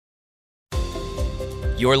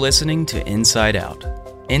You're listening to Inside Out.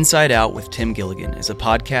 Inside Out with Tim Gilligan is a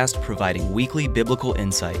podcast providing weekly biblical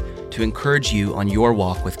insight to encourage you on your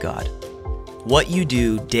walk with God. What you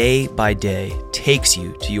do day by day takes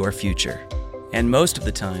you to your future. And most of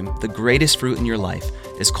the time, the greatest fruit in your life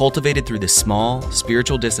is cultivated through the small,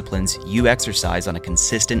 spiritual disciplines you exercise on a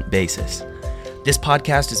consistent basis. This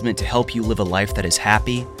podcast is meant to help you live a life that is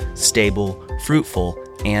happy, stable, fruitful,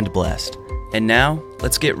 and blessed. And now,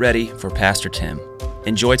 let's get ready for Pastor Tim.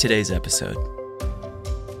 Enjoy today's episode.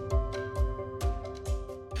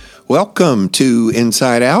 Welcome to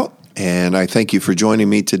Inside Out, and I thank you for joining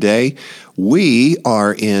me today. We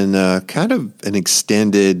are in kind of an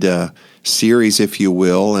extended series, if you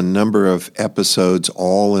will, a number of episodes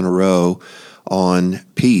all in a row on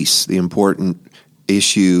peace, the important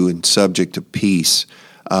issue and subject of peace.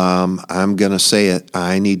 I'm going to say it.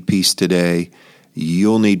 I need peace today.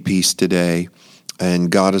 You'll need peace today.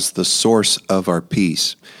 And God is the source of our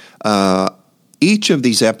peace. Each of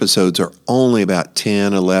these episodes are only about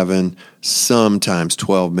 10, 11, sometimes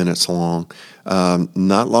 12 minutes long.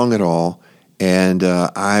 Not long at all. And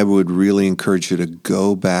I would really encourage you to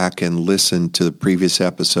go back and listen to the previous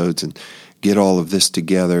episodes and get all of this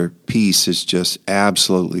together. Peace is just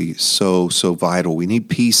absolutely so vital. We need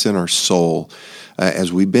peace in our soul.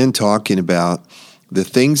 As we've been talking about, the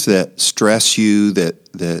things that stress you,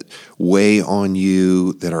 that weigh on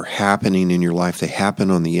you, that are happening in your life, they happen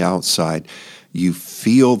on the outside. You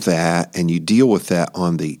feel that and you deal with that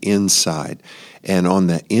on the inside. And on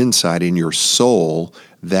the inside, in your soul,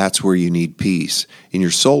 that's where you need peace. In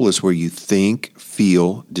your soul is where you think,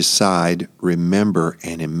 feel, decide, remember,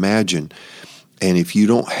 and imagine. And if you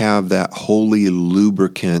don't have that holy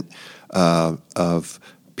lubricant of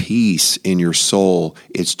peace in your soul,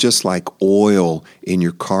 it's just like oil in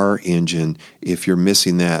your car engine. If you're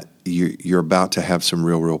missing that, you're about to have some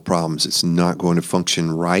real problems. It's not going to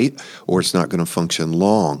function right, or it's not going to function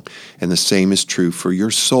long. And the same is true for your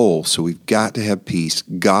soul. So we've got to have peace.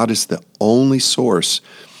 God is the only source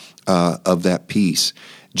of that peace.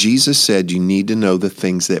 Jesus said you need to know the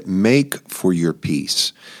things that make for your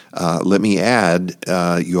peace. Let me add,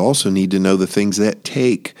 you also need to know the things that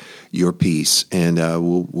take your peace. And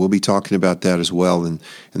we'll be talking about that as well in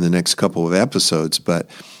the next couple of episodes. But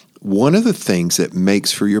one of the things that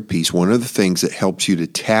makes for your peace, one of the things that helps you to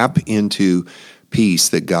tap into peace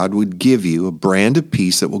that God would give you, a brand of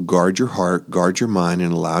peace that will guard your heart, guard your mind,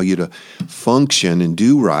 and allow you to function and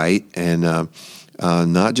do right, and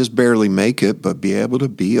not just barely make it, but be able to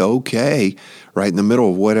be okay right in the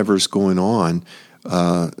middle of whatever's going on.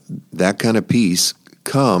 That kind of peace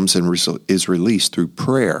comes and is released through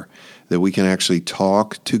prayer, that we can actually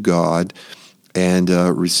talk to God and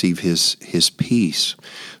receive His peace.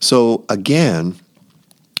 So again,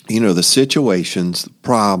 the situations, the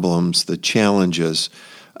problems, the challenges,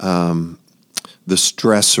 the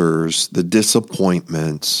stressors, the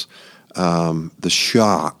disappointments, the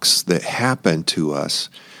shocks that happen to us,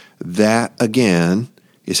 that again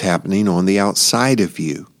is happening on the outside of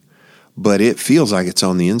you. But it feels like it's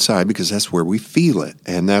on the inside because that's where we feel it,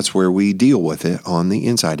 and that's where we deal with it, on the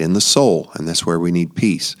inside, in the soul, and that's where we need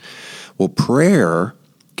peace. Well, prayer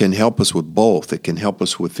can help us with both. It can help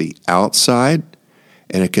us with the outside,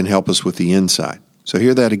 and it can help us with the inside. So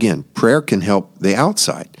hear that again. Prayer can help the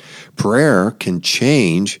outside. Prayer can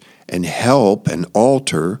change and help and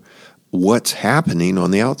alter what's happening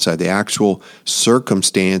on the outside, the actual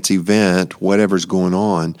circumstance, event, whatever's going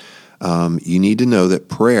on. You need to know that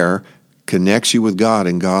prayer connects you with God,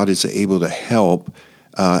 and God is able to help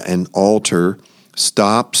and alter,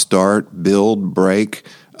 stop, start, build, break,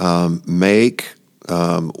 make,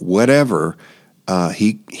 whatever.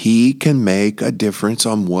 He can make a difference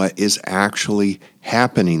on what is actually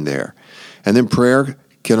happening there. And then prayer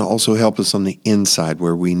can also help us on the inside,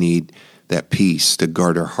 where we need that peace to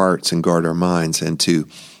guard our hearts and guard our minds and to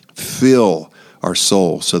fill our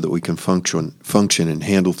soul so that we can function and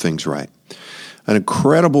handle things right. An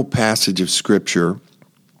incredible passage of Scripture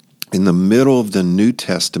in the middle of the New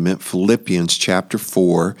Testament, Philippians chapter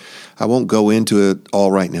 4. I won't go into it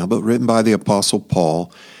all right now, but written by the Apostle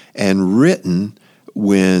Paul, and written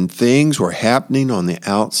when things were happening on the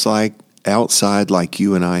outside like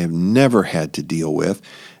you and I have never had to deal with.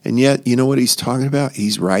 And yet, you know what he's talking about?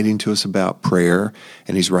 He's writing to us about prayer,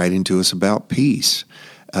 and he's writing to us about peace.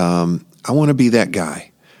 I want to be that guy,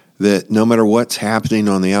 that no matter what's happening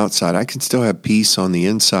on the outside, I can still have peace on the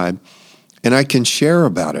inside, and I can share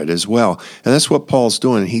about it as well. And that's what Paul's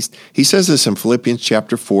doing. He says this in Philippians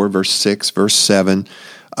chapter 4, verse 6, verse 7.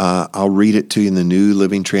 I'll read it to you in the New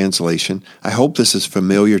Living Translation. I hope this is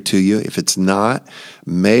familiar to you. If it's not,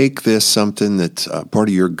 make this something that's part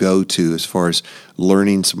of your go-to as far as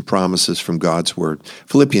learning some promises from God's Word.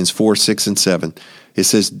 Philippians 4, 6, and 7. It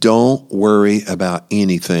says, don't worry about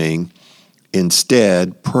anything.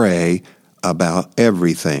 Instead, pray about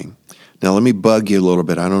everything. Now, let me bug you a little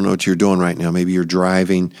bit. I don't know what you're doing right now. Maybe you're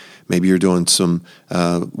driving. Maybe you're doing some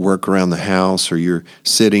work around the house, or you're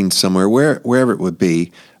sitting somewhere, wherever it would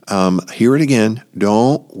be. Hear it again.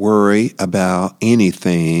 Don't worry about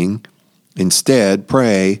anything. Instead,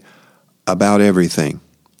 pray about everything.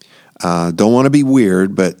 Don't want to be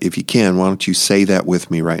weird, but if you can, why don't you say that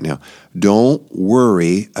with me right now? Don't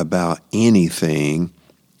worry about anything.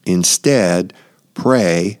 Instead,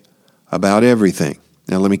 pray about everything.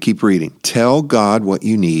 Now let me keep reading. Tell God what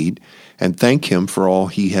you need and thank Him for all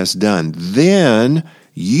He has done. Then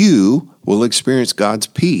you will experience God's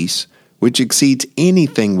peace, which exceeds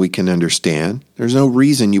anything we can understand. There's no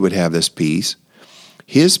reason you would have this peace.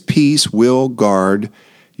 His peace will guard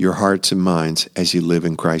your hearts and minds as you live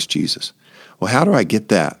in Christ Jesus. Well, how do I get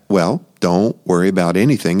that? Well, don't worry about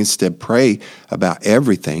anything. Instead, pray about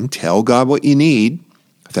everything. Tell God what you need.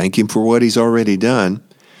 Thank Him for what He's already done.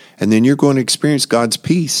 And then you're going to experience God's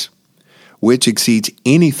peace, which exceeds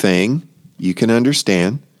anything you can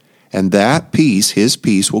understand. And that peace, His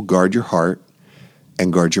peace, will guard your heart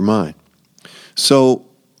and guard your mind. So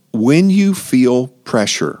when you feel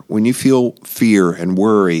pressure, when you feel fear and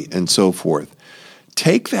worry and so forth,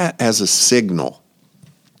 take that as a signal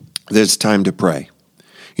that it's time to pray.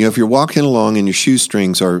 You know, if you're walking along and your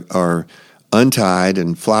shoestrings are untied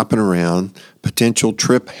and flopping around, potential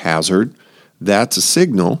trip hazard, that's a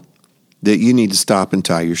signal that you need to stop and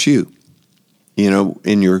tie your shoe. You know,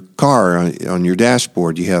 in your car, on your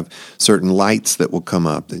dashboard, you have certain lights that will come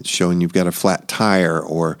up that's showing you've got a flat tire,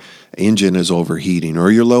 or engine is overheating,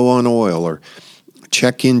 or you're low on oil, or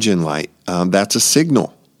check engine light. That's a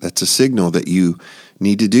signal. That's a signal that you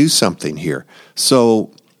need to do something here.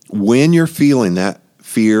 So when you're feeling that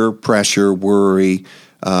fear, pressure, worry,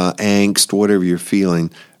 angst, whatever you're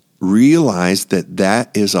feeling, realize that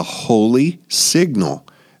that is a holy signal.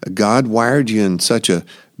 God wired you in such a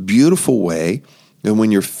beautiful way, and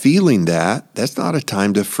when you're feeling that, that's not a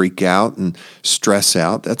time to freak out and stress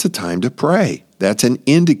out. That's a time to pray. That's an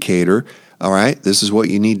indicator, all right, this is what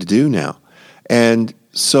you need to do now. And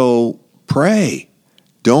so pray.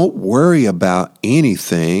 Don't worry about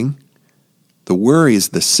anything. The worry is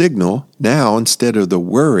the signal. Now, instead of the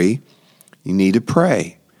worry, you need to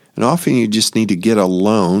pray. And often you just need to get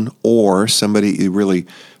alone, or somebody you really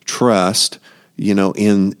trust, you know,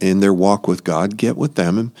 in their walk with God, get with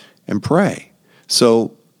them and pray.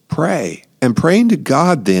 So pray. And praying to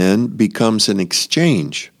God then becomes an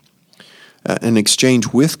exchange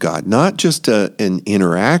with God, not just an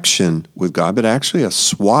interaction with God, but actually a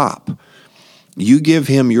swap. You give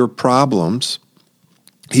Him your problems,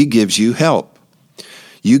 He gives you help.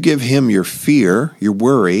 You give Him your fear, your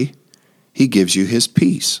worry, He gives you His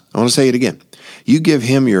peace. I want to say it again. You give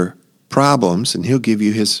Him your problems, and He'll give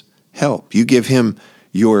you His help. You give Him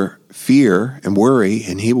your fear and worry,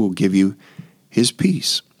 and He will give you His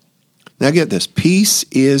peace. Now get this. Peace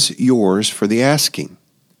is yours for the asking.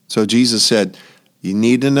 So Jesus said, you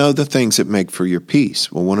need to know the things that make for your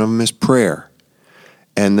peace. Well, one of them is prayer.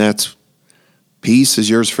 And that's peace is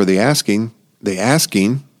yours for the asking. The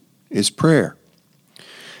asking is prayer.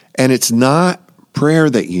 And it's not prayer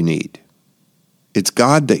that you need. It's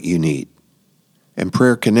God that you need. And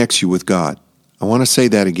prayer connects you with God. I want to say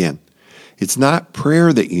that again. It's not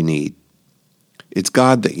prayer that you need. It's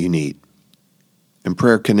God that you need. And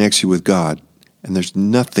prayer connects you with God. And there's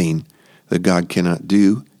nothing that God cannot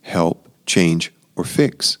do, help, change, or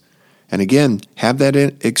fix. And again, have that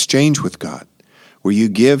exchange with God, where you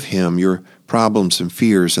give Him your problems and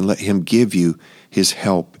fears and let Him give you His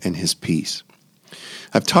help and His peace.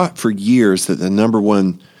 I've taught for years that the number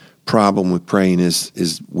one problem with praying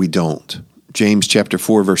is we don't. James chapter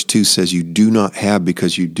 4, verse 2 says, you do not have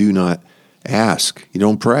because you do not ask. You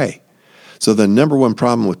don't pray. So the number one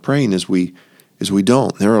problem with praying is we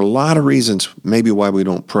don't. There are a lot of reasons maybe why we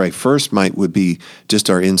don't pray. First would be just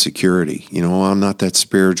our insecurity. You know, I'm not that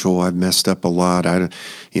spiritual. I've messed up a lot. I've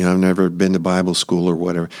never been to Bible school or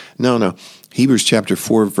whatever. No. Hebrews chapter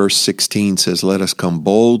 4, verse 16 says, let us come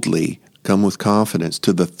boldly, come with confidence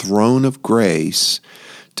to the throne of grace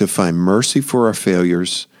to find mercy for our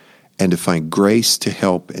failures and to find grace to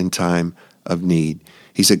help in time of need.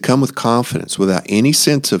 He said, come with confidence, without any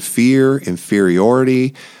sense of fear,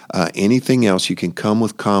 inferiority, anything else. You can come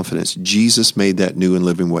with confidence. Jesus made that new and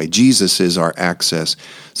living way. Jesus is our access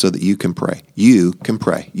so that you can pray. You can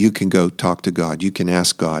pray. You can go talk to God. You can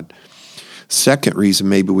ask God. Second reason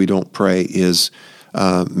maybe we don't pray is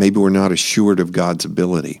maybe we're not assured of God's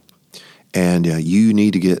ability. And you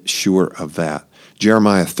need to get sure of that.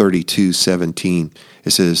 Jeremiah 32:17,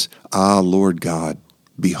 it says, Lord God,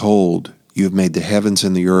 behold, you have made the heavens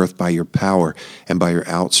and the earth by your power and by your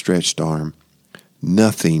outstretched arm.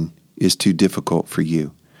 Nothing is too difficult for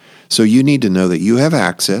you. So you need to know that you have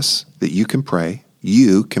access, that you can pray,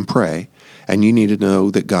 and you need to know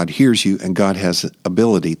that God hears you and God has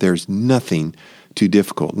ability. There's nothing too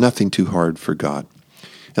difficult, nothing too hard for God.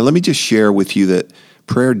 And let me just share with you that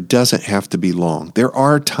prayer doesn't have to be long. There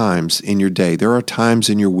are times in your day, there are times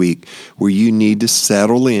in your week where you need to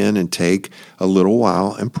settle in and take a little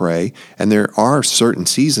while and pray. And there are certain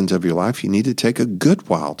seasons of your life you need to take a good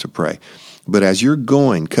while to pray. But as you're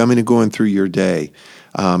coming and going through your day,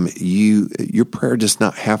 your prayer does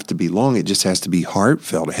not have to be long. It just has to be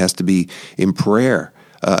heartfelt. It has to be in prayer.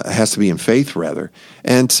 It has to be in faith, rather.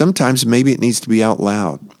 And sometimes maybe it needs to be out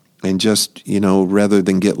loud. And just, rather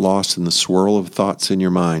than get lost in the swirl of thoughts in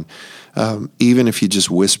your mind, even if you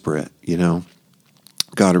just whisper it,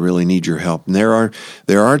 God, I really need your help. And there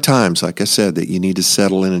are times, like I said, that you need to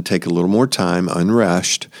settle in and take a little more time,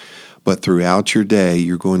 unrushed. But throughout your day,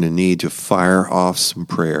 you're going to need to fire off some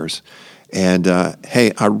prayers. And,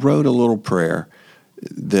 hey, I wrote a little prayer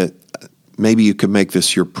that maybe you could make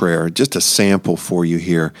this your prayer, just a sample for you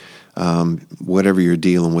here. Whatever you're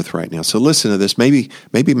dealing with right now. So listen to this. Maybe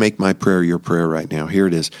make my prayer your prayer right now. Here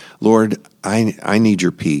it is. Lord, I need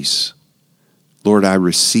your peace. Lord, I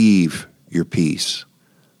receive your peace.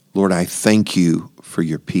 Lord, I thank you for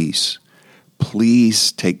your peace.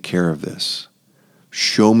 Please take care of this.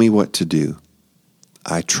 Show me what to do.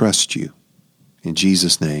 I trust you. In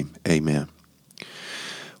Jesus' name, amen.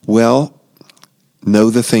 Well, know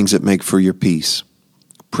the things that make for your peace.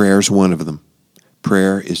 Prayer is one of them.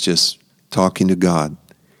 Prayer is just talking to God.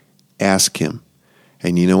 Ask him.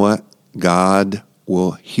 And you know what? God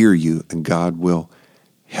will hear you and God will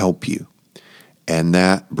help you. And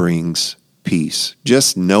that brings peace.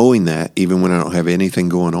 Just knowing that, even when I don't have anything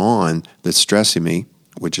going on that's stressing me,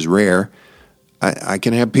 which is rare, I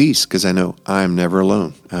can have peace because I know I'm never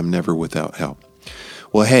alone. I'm never without help.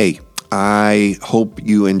 Well, hey, I hope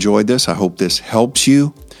you enjoyed this. I hope this helps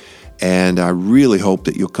you. And I really hope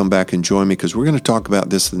that you'll come back and join me because we're going to talk about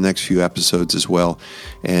this in the next few episodes as well.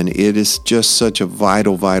 And it is just such a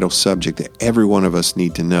vital, vital subject that every one of us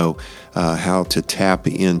need to know how to tap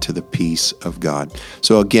into the peace of God.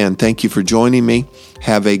 So again, thank you for joining me.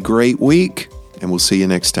 Have a great week, and we'll see you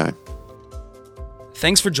next time.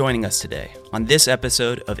 Thanks for joining us today on this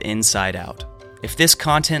episode of Inside Out. If this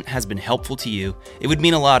content has been helpful to you, it would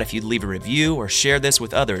mean a lot if you'd leave a review or share this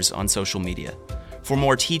with others on social media. For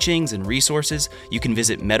more teachings and resources, you can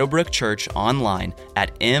visit Meadowbrook Church online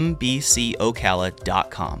at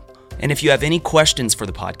mbcocala.com. And if you have any questions for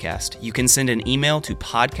the podcast, you can send an email to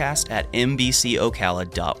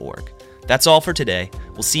podcast@mbcocala.org. That's all for today.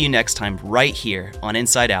 We'll see you next time right here on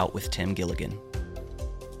Inside Out with Tim Gilligan.